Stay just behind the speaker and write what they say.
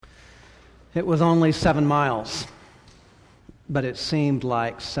It was only 7 miles, but it seemed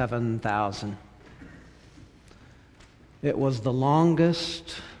like 7,000. It was the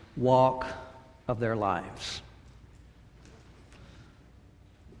longest walk of their lives.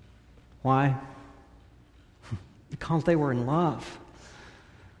 Why? Because they were in love.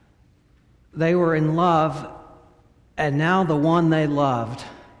 They were in love, and now the one they loved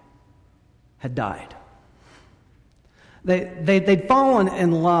had died. They'd fallen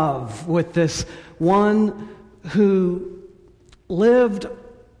in love with this one who lived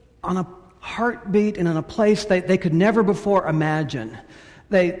on a heartbeat and in a place they could never before imagine.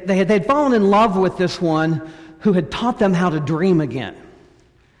 They'd fallen in love with this one who had taught them how to dream again.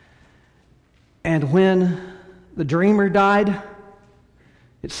 And when the dreamer died,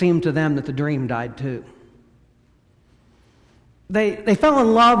 it seemed to them that the dream died too. They fell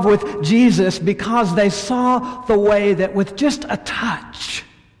in love with Jesus because they saw the way that with just a touch,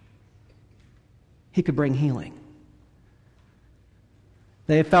 he could bring healing.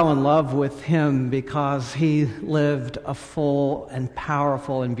 They fell in love with him because he lived a full and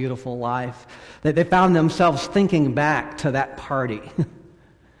powerful and beautiful life. They found themselves thinking back to that party.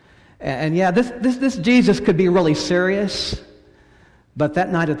 And yeah, this Jesus could be really serious, but that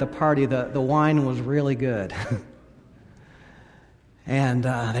night at the party, the wine was really good. And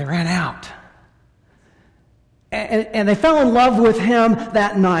they ran out. And they fell in love with him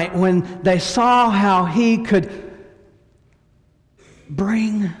that night when they saw how he could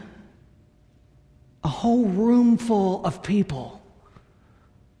bring a whole room full of people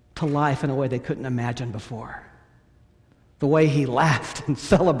to life in a way they couldn't imagine before. The way he laughed and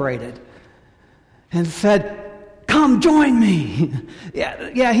celebrated and said, "Come join me."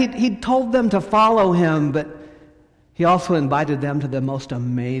 He told them to follow him, but he also invited them to the most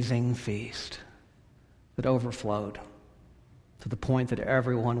amazing feast that overflowed to the point that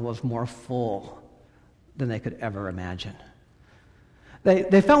everyone was more full than they could ever imagine.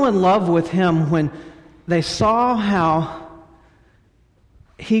 They fell in love with him when they saw how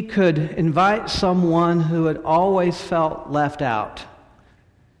he could invite someone who had always felt left out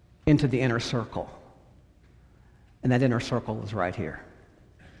into the inner circle. And that inner circle was right here.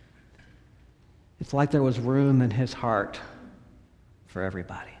 It's like there was room in his heart for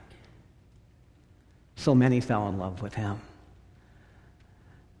everybody. So many fell in love with him.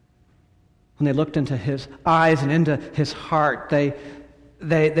 When they looked into his eyes and into his heart,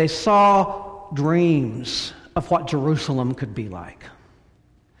 they saw dreams of what Jerusalem could be like.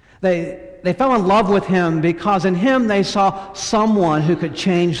 They fell in love with him because in him they saw someone who could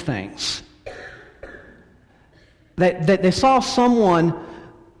change things. They saw someone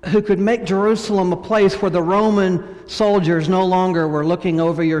who could make Jerusalem a place where the Roman soldiers no longer were looking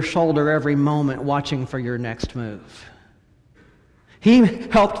over your shoulder every moment, watching for your next move. He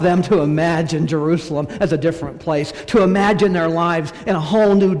helped them to imagine Jerusalem as a different place, to imagine their lives in a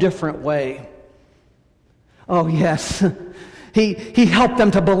whole new, different way. Oh, yes. He helped them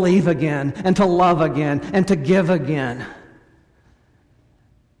to believe again, and to love again, and to give again.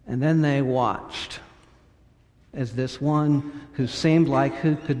 And then they watched as this one who seemed like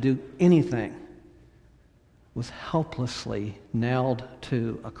who could do anything was helplessly nailed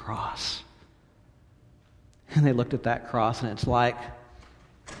to a cross. And they looked at that cross, and it's like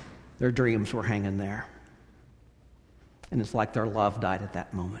their dreams were hanging there. And it's like their love died at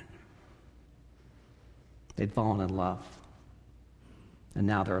that moment. They'd fallen in love. And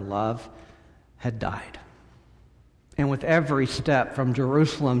now their love had died. And with every step from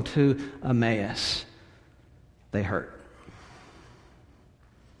Jerusalem to Emmaus, they hurt.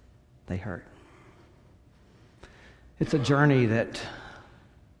 They hurt. It's a journey that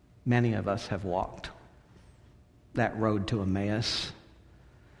many of us have walked. That road to Emmaus.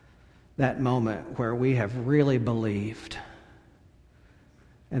 That moment where we have really believed,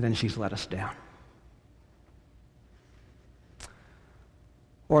 and then she's let us down.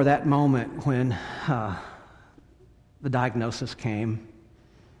 Or that moment when the diagnosis came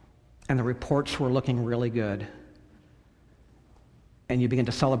and the reports were looking really good, and you begin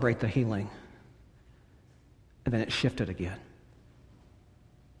to celebrate the healing, and then it shifted again,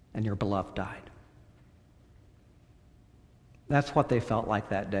 and your beloved died. That's what they felt like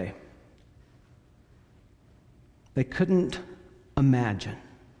that day. They couldn't imagine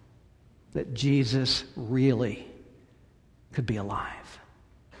that Jesus really could be alive.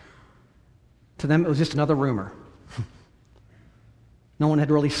 To them, it was just another rumor. No one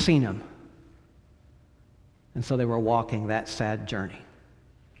had really seen him. And so they were walking that sad journey.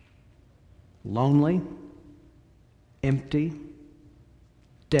 Lonely, empty,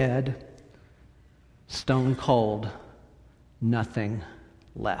 dead, stone cold, nothing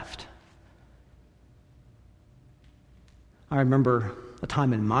left. I remember a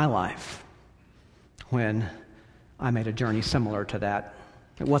time in my life when I made a journey similar to that.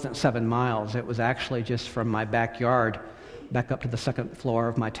 It wasn't 7 miles. It was actually just from my backyard back up to the second floor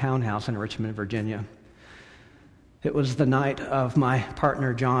of my townhouse in Richmond, Virginia. It was the night of my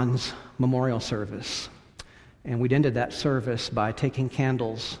partner John's memorial service. And we'd ended that service by taking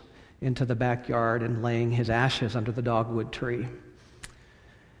candles into the backyard and laying his ashes under the dogwood tree.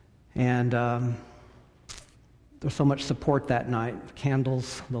 And there was so much support that night,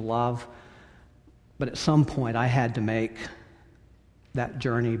 candles, the love. But at some point, I had to make that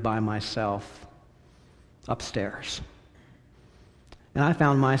journey by myself upstairs. And I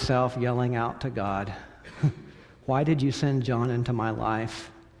found myself yelling out to God, why did you send John into my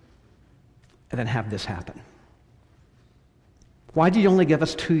life and then have this happen? Why did you only give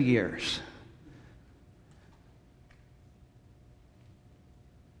us 2 years?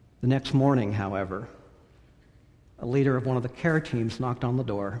 The next morning, however, a leader of one of the care teams knocked on the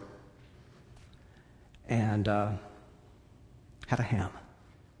door and had a ham.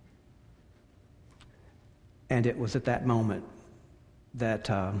 And it was at that moment that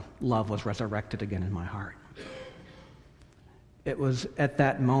love was resurrected again in my heart. It was at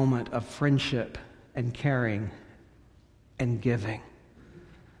that moment of friendship and caring and giving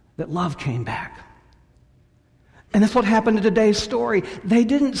that love came back. And that's what happened in today's story. They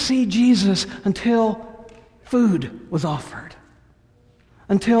didn't see Jesus until food was offered,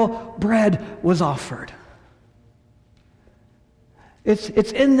 until bread was offered. It's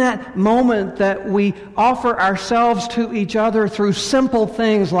in that moment that we offer ourselves to each other through simple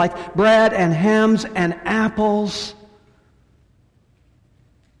things like bread and hams and apples,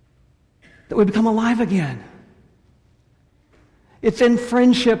 that we become alive again. It's in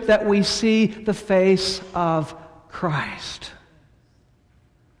friendship that we see the face of Christ.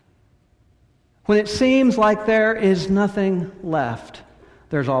 When it seems like there is nothing left,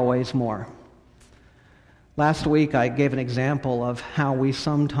 there's always more. Last week I gave an example of how we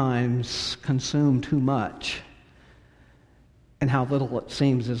sometimes consume too much and how little it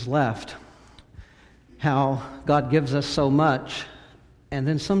seems is left. How God gives us so much, and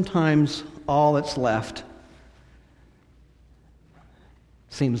then sometimes all that's left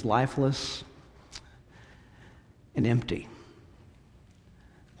seems lifeless and empty.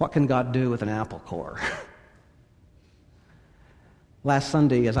 What can God do with an apple core? Last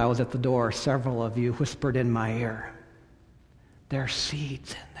Sunday, as I was at the door, several of you whispered in my ear, "There are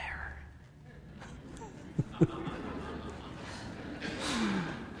seeds in there."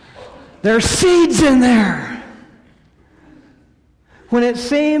 There are seeds in there. When it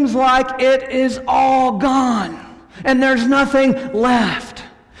seems like it is all gone and there's nothing left.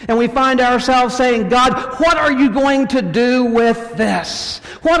 And we find ourselves saying, God, what are you going to do with this?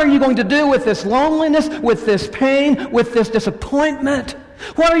 What are you going to do with this loneliness, with this pain, with this disappointment?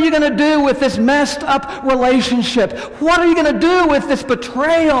 What are you going to do with this messed up relationship? What are you going to do with this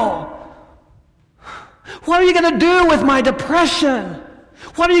betrayal? What are you going to do with my depression?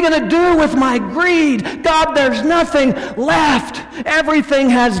 What are you going to do with my greed? God, there's nothing left.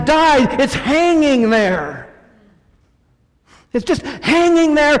 Everything has died. It's hanging there. It's just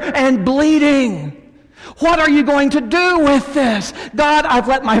hanging there and bleeding. What are you going to do with this? God, I've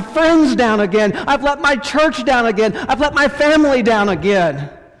let my friends down again. I've let my church down again. I've let my family down again.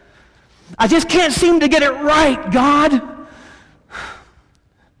 I just can't seem to get it right, God.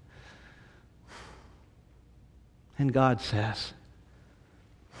 And God says,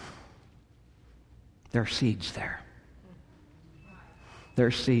 there are seeds there. There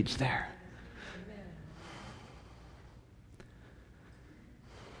are seeds there.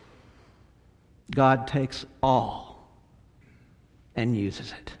 God takes all and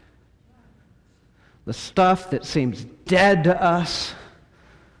uses it. The stuff that seems dead to us,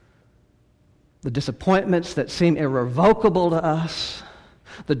 the disappointments that seem irrevocable to us,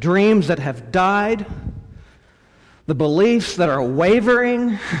 the dreams that have died, the beliefs that are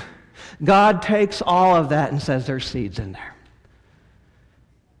wavering, God takes all of that and says there's seeds in there.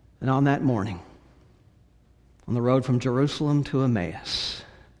 And on that morning, on the road from Jerusalem to Emmaus,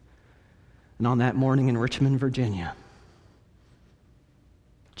 and on that morning in Richmond, Virginia,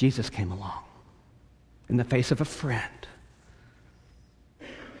 Jesus came along in the face of a friend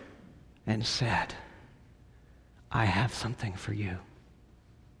and said, I have something for you,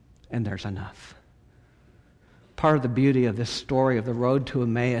 and there's enough. Part of the beauty of this story of the road to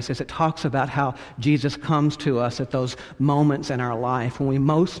Emmaus is it talks about how Jesus comes to us at those moments in our life when we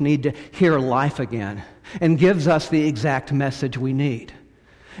most need to hear life again and gives us the exact message we need.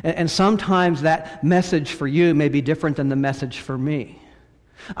 And sometimes that message for you may be different than the message for me.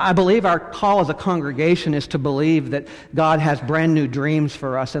 I believe our call as a congregation is to believe that God has brand new dreams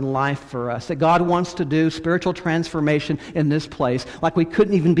for us and life for us, that God wants to do spiritual transformation in this place like we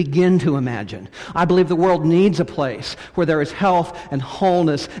couldn't even begin to imagine. I believe the world needs a place where there is health and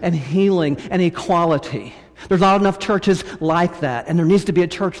wholeness and healing and equality. There's not enough churches like that, and there needs to be a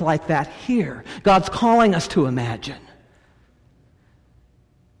church like that here. God's calling us to imagine.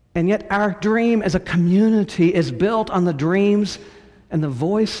 And yet our dream as a community is built on the dreams and the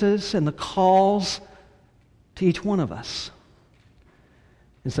voices and the calls to each one of us.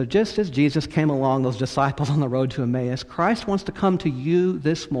 And so just as Jesus came along those disciples on the road to Emmaus, Christ wants to come to you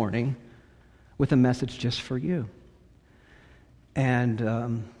this morning with a message just for you.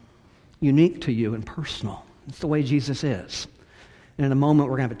 And unique to you and personal. It's the way Jesus is. And in a moment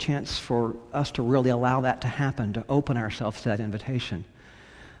we're going to have a chance for us to really allow that to happen, to open ourselves to that invitation.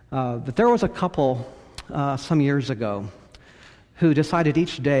 But there was a couple some years ago who decided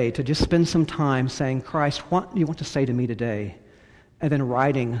each day to just spend some time saying, Christ, what do you want to say to me today? And then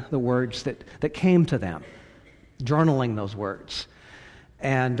writing the words that came to them, journaling those words.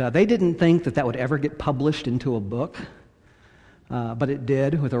 And they didn't think that would ever get published into a book, but it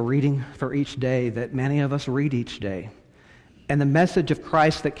did, with a reading for each day that many of us read each day. And the message of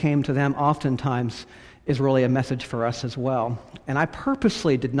Christ that came to them oftentimes is really a message for us as well. And I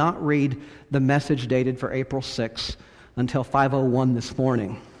purposely did not read the message dated for April 6th until 5:01 this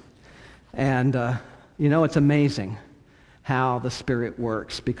morning. And, it's amazing how the Spirit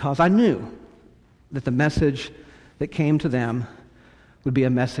works, because I knew that the message that came to them would be a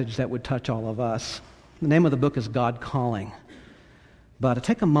message that would touch all of us. The name of the book is God Calling. But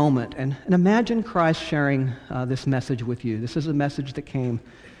take a moment and imagine Christ sharing this message with you. This is a message that came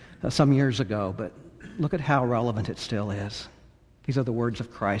some years ago, but look at how relevant it still is. These are the words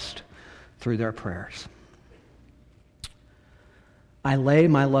of Christ through their prayers. I lay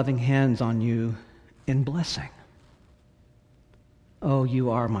my loving hands on you in blessing. Oh,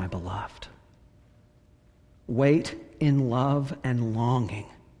 you are my beloved. Wait in love and longing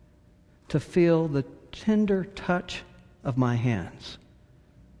to feel the tender touch of my hands.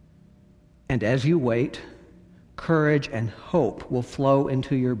 And as you wait, courage and hope will flow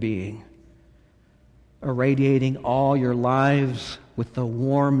into your being, irradiating all your lives with the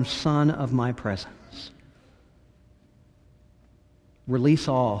warm sun of my presence. Release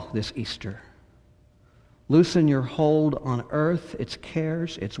all this Easter. Loosen your hold on earth, its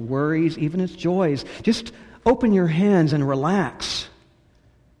cares, its worries, even its joys. Just open your hands and relax.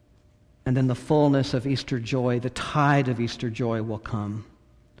 And then the fullness of Easter joy, the tide of Easter joy will come.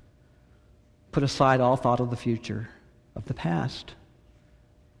 Put aside all thought of the future, of the past.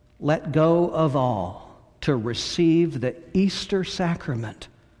 Let go of all to receive the Easter sacrament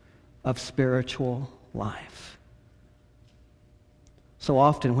of spiritual life. So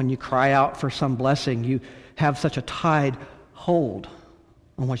often when you cry out for some blessing, you have such a tight hold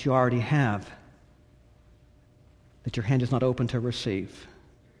on what you already have that your hand is not open to receive.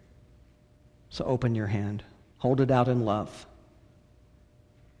 So open your hand. Hold it out in love.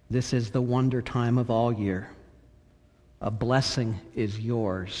 This is the wonder time of all year. A blessing is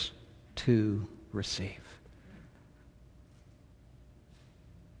yours to receive.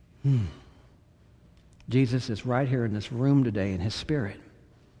 Jesus is right here in this room today in his Spirit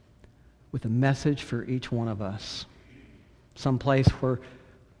with a message for each one of us. Some place where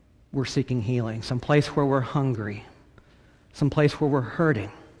we're seeking healing, some place where we're hungry, some place where we're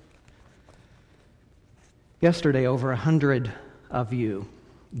hurting. Yesterday, over 100 of you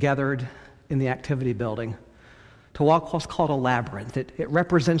gathered in the activity building to walk what's called a labyrinth. It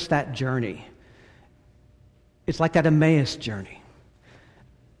represents that journey. It's like that Emmaus journey.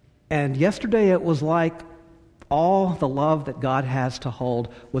 And yesterday it was like all the love that God has to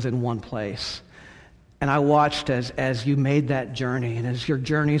hold was in one place. And I watched as you made that journey and as your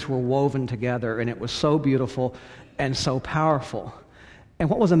journeys were woven together, and it was so beautiful and so powerful. And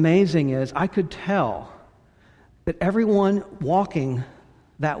what was amazing is I could tell that everyone walking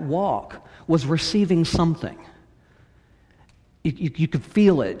that walk was receiving something. You could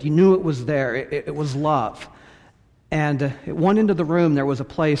feel it. You knew it was there. It was love. And at one end of the room, there was a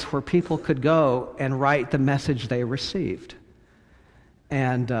place where people could go and write the message they received.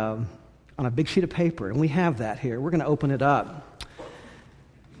 And on a big sheet of paper, and we have that here. We're going to open it up.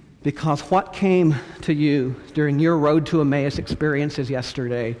 Because what came to you during your Road to Emmaus experiences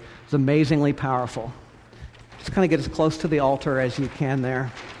yesterday was amazingly powerful. Just kind of get as close to the altar as you can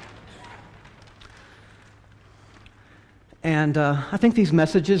there. And I think these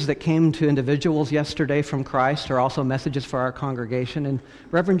messages that came to individuals yesterday from Christ are also messages for our congregation. And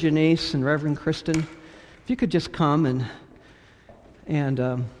Reverend Janice and Reverend Kristen, if you could just come and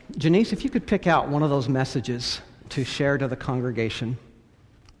And Janice, if you could pick out one of those messages to share to the congregation,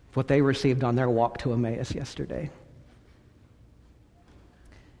 what they received on their walk to Emmaus yesterday.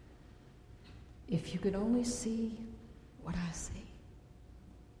 If you could only see what I see.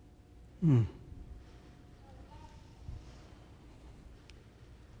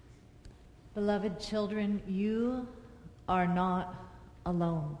 Beloved children, you are not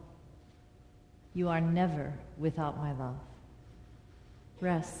alone. You are never without my love.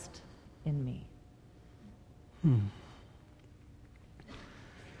 Rest in me.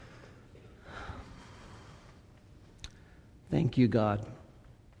 Thank you, God,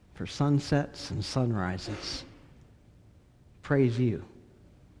 for sunsets and sunrises. Praise you.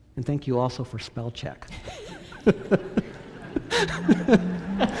 And thank you also for spell check.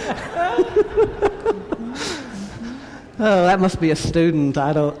 Oh, that must be a student.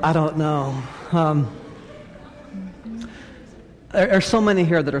 I don't know. There are so many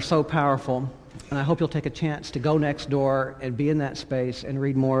here that are so powerful, and I hope you'll take a chance to go next door and be in that space and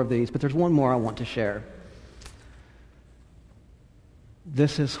read more of these. But there's one more I want to share.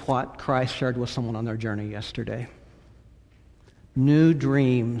 This is what Christ shared with someone on their journey yesterday. New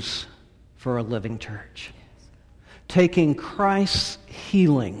dreams for a living church. Taking Christ's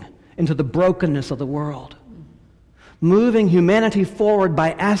healing into the brokenness of the world. Moving humanity forward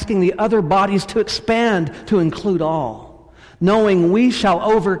by asking the other bodies to expand to include all. Knowing we shall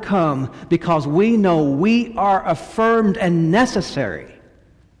overcome because we know we are affirmed and necessary.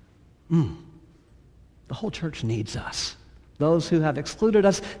 The whole church needs us. Those who have excluded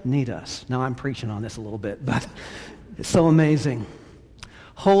us need us. Now I'm preaching on this a little bit, but it's so amazing.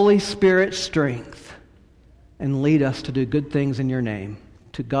 Holy Spirit strength, and lead us to do good things in your name.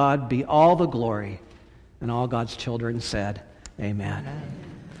 To God be all the glory. And all God's children said, amen.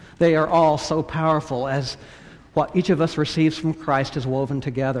 They are all so powerful as what each of us receives from Christ is woven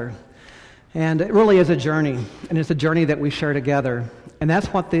together. And it really is a journey, and it's a journey that we share together. And that's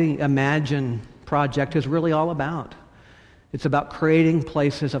what the Imagine project is really all about. It's about creating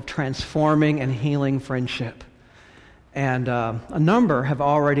places of transforming and healing friendship. And a number have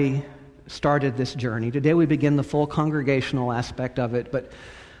already started this journey. Today we begin the full congregational aspect of it, but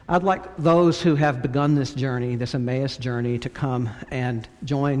I'd like those who have begun this journey, this Emmaus journey, to come and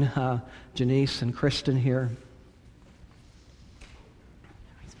join Janice and Kristen here.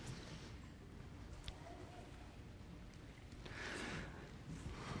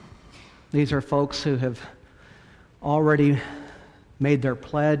 These are folks who have already made their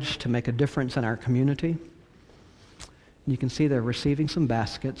pledge to make a difference in our community. You can see they're receiving some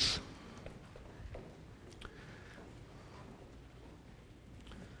baskets.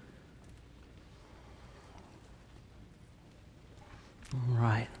 All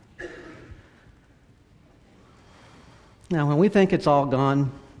right. Now, when we think it's all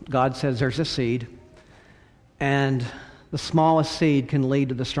gone, God says there's a seed, and the smallest seed can lead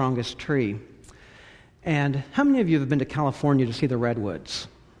to the strongest tree. And how many of you have been to California to see the redwoods?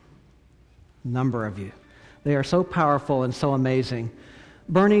 A number of you. They are so powerful and so amazing.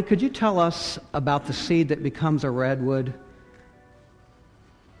 Bernie, could you tell us about the seed that becomes a redwood?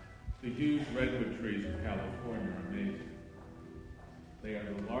 The huge redwood trees in California are amazing. They are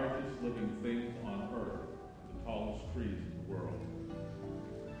the largest living things on Earth, the tallest trees in the world.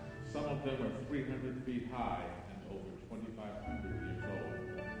 Some of them are 300 feet high and over 2,500 years old.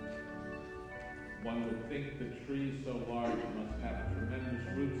 One would think that trees so large must have a tremendous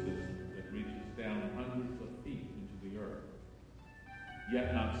root system that reaches down hundreds of feet into the earth.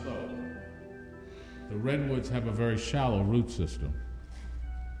 Yet not so. The redwoods have a very shallow root system.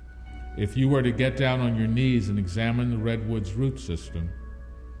 If you were to get down on your knees and examine the redwood's root system,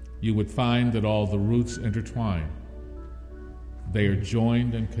 you would find that all the roots intertwine. They are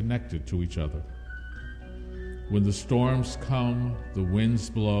joined and connected to each other. When the storms come, the winds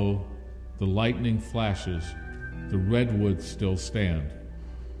blow, the lightning flashes, the redwoods still stand.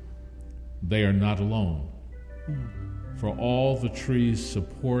 They are not alone, for all the trees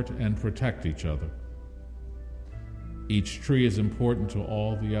support and protect each other. Each tree is important to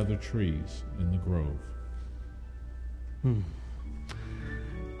all the other trees in the grove.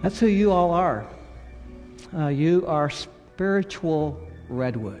 That's who you all are. You are spiritual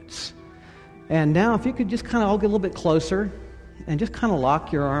redwoods. And now if you could just kind of all get a little bit closer and just kind of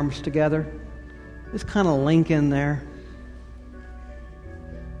lock your arms together. Just kind of link in there.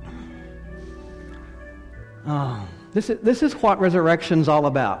 Oh, this is what resurrection's all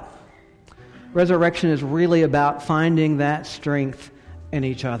about. Resurrection is really about finding that strength in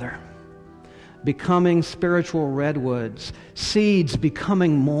each other. Becoming spiritual redwoods. Seeds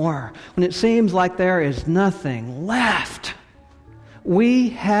becoming more. When it seems like there is nothing left, We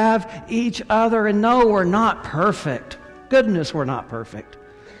have each other, and no, we're not perfect. Goodness, we're not perfect.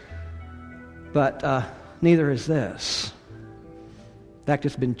 But neither is this. In fact,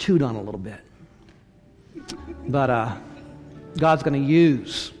 it's been chewed on a little bit. But God's going to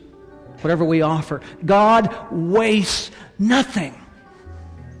use whatever we offer. God wastes nothing.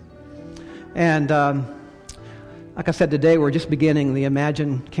 And like I said, today we're just beginning the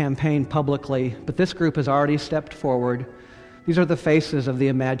Imagine campaign publicly, but this group has already stepped forward. These are the faces of the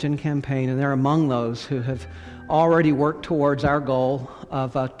Imagine campaign, and they're among those who have already worked towards our goal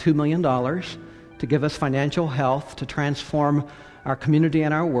of $2 million to give us financial health to transform our community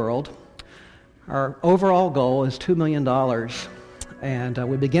and our world. Our overall goal is $2 million, and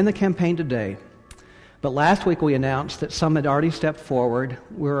we begin the campaign today. But last week we announced that some had already stepped forward.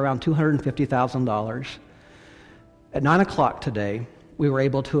 We were around $250,000. At 9 o'clock today, we were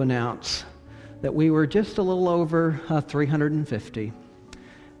able to announce that we were just a little over 350.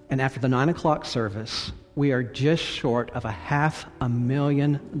 And after the 9 o'clock service, we are just short of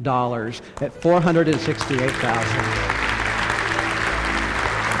 $500,000 at $468,000.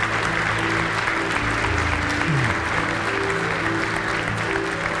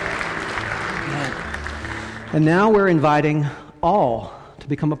 And now we're inviting all to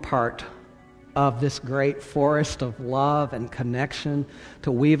become a part of this great forest of love and connection,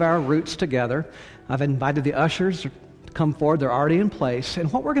 to weave our roots together. I've invited the ushers to come forward. They're already in place.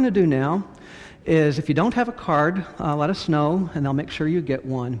 And what we're going to do now is, if you don't have a card, let us know, and they'll make sure you get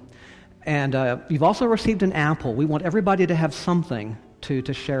one. And you've also received an apple. We want everybody to have something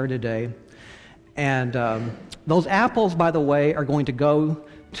to share today. And those apples, by the way, are going to go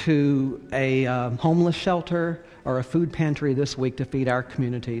to a homeless shelter or a food pantry this week to feed our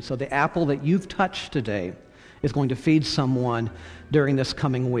community. So the apple that you've touched today is going to feed someone during this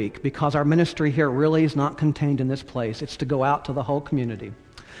coming week, because our ministry here really is not contained in this place. It's to go out to the whole community.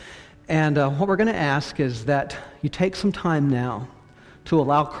 And what we're going to ask is that you take some time now to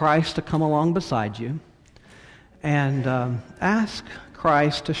allow Christ to come along beside you and ask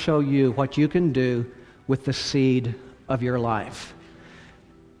Christ to show you what you can do with the seed of your life.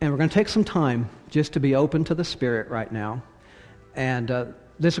 And we're going to take some time just to be open to the Spirit right now. And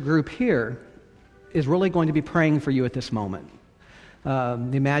this group here is really going to be praying for you at this moment. The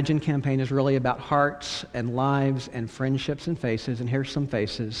Imagine campaign is really about hearts and lives and friendships and faces. And here's some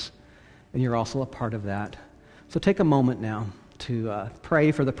faces, and you're also a part of that. So take a moment now to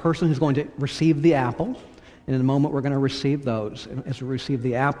pray for the person who's going to receive the apple. And in a moment, we're going to receive those. And as we receive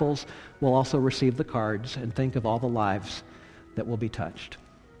the apples, we'll also receive the cards and think of all the lives that will be touched.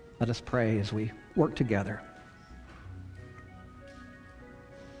 Let us pray as we work together.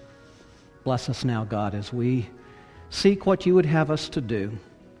 Bless us now, God, as we seek what you would have us to do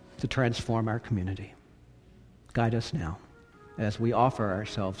to transform our community. Guide us now as we offer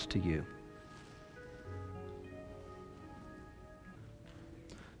ourselves to you.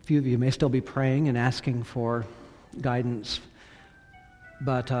 A few of you may still be praying and asking for guidance,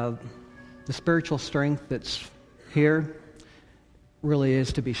 but the spiritual strength that's here really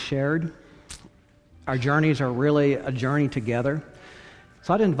is to be shared. Our journeys are really a journey together.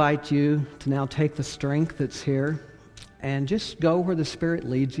 So I'd invite you to now take the strength that's here and just go where the Spirit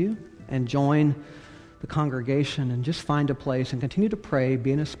leads you and join the congregation and just find a place and continue to pray,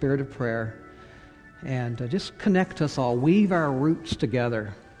 be in a spirit of prayer, and just connect us all. Weave our roots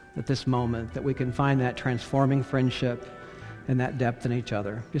together at this moment, that we can find that transforming friendship and that depth in each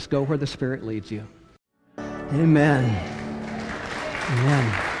other. Just go where the Spirit leads you. Amen.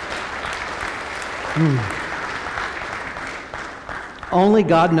 Amen. Only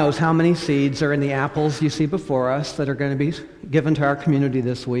God knows how many seeds are in the apples you see before us that are going to be given to our community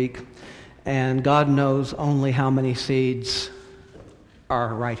this week. And God knows only how many seeds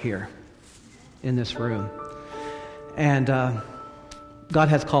are right here in this room. And God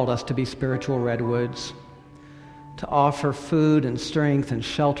has called us to be spiritual redwoods, to offer food and strength and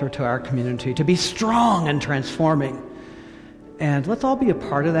shelter to our community, to be strong and transforming. And let's all be a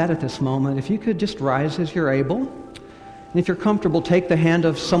part of that at this moment. If you could just rise as you're able. And if you're comfortable, take the hand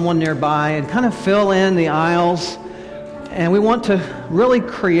of someone nearby and kind of fill in the aisles. And we want to really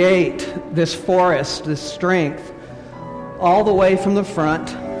create this forest, this strength, all the way from the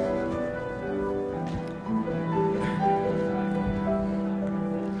front.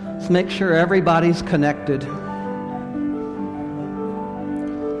 Let's make sure everybody's connected.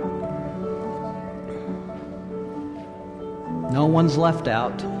 No one's left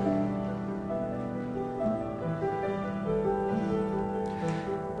out.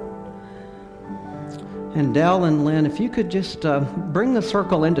 And Dell and Lynn, if you could just bring the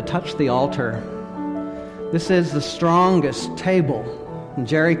circle in to touch the altar. This is the strongest table. And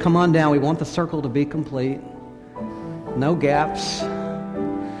Jerry, come on down. We want the circle to be complete. No gaps.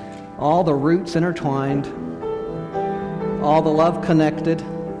 All the roots intertwined. All the love connected.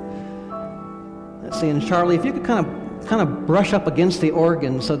 Let's see, and Charlie, if you could kind of brush up against the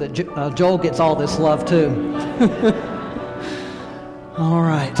organ so that Joel gets all this love too. All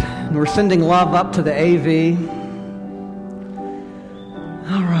right. And we're sending love up to the AV.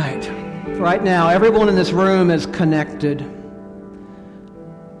 All right. Right now, everyone in this room is connected.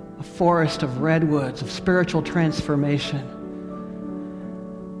 A forest of redwoods, of spiritual transformation.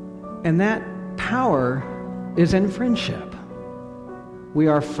 And that power is in friendship. We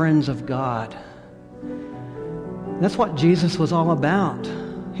are friends of God. That's what Jesus was all about.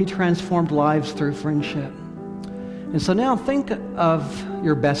 He transformed lives through friendship. And so now think of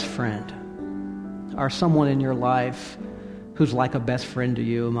your best friend, or someone in your life who's like a best friend to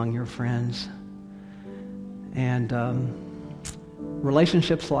you among your friends. And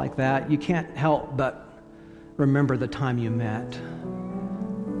relationships like that, you can't help but remember the time you met.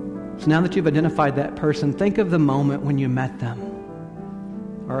 So now that you've identified that person, think of the moment when you met them,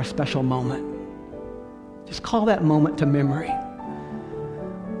 or a special moment. Just call that moment to memory.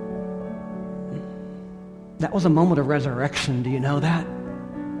 That was a moment of resurrection. Do you know that?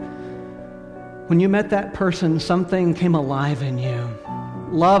 When you met that person, something came alive in you.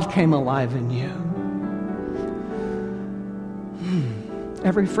 Love came alive in you.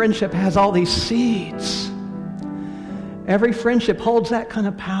 Every friendship has all these seeds. Every friendship holds that kind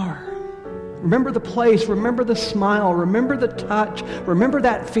of power. Remember the place, remember the smile, remember the touch, remember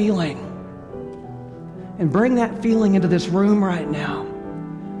that feeling. And bring that feeling into this room right now.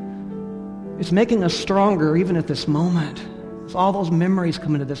 It's making us stronger even at this moment. So all those memories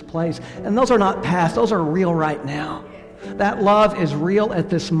come into this place. And those are not past, those are real right now. That love is real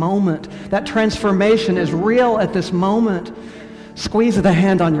at this moment. That transformation is real at this moment. Squeeze the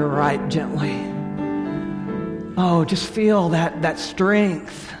hand on your right gently. Oh, just feel that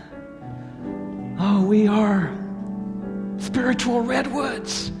strength. Oh, we are spiritual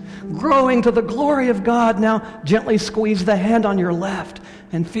redwoods growing to the glory of God. Now gently squeeze the hand on your left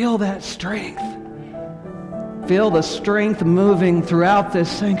and feel that strength. Feel the strength moving throughout this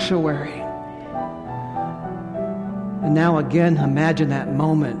sanctuary. And now again, imagine that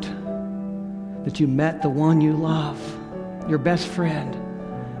moment that you met the one you love, your best friend.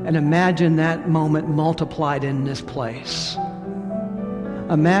 And imagine that moment multiplied in this place.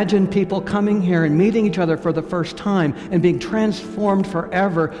 Imagine people coming here and meeting each other for the first time and being transformed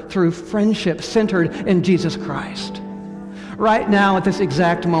forever through friendship centered in Jesus Christ. Right now, at this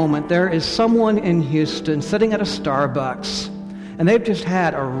exact moment, there is someone in Houston sitting at a Starbucks, and they've just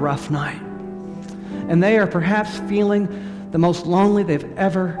had a rough night. And they are perhaps feeling the most lonely they've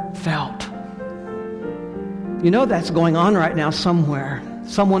ever felt. You know that's going on right now somewhere.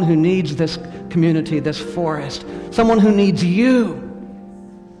 Someone who needs this community, this forest. Someone who needs you.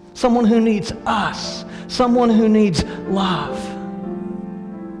 Someone who needs us. Someone who needs love.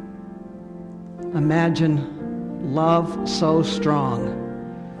 Imagine love so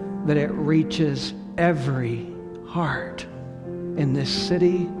strong that it reaches every heart in this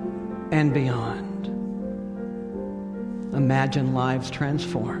city and beyond. Imagine lives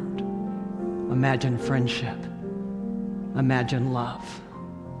transformed. Imagine friendship. Imagine love.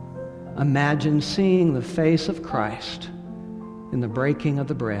 Imagine seeing the face of Christ in the breaking of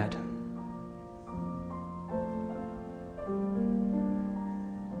the bread.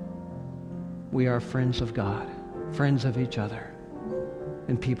 We are friends of God, friends of each other,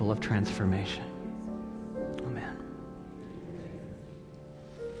 and people of transformation.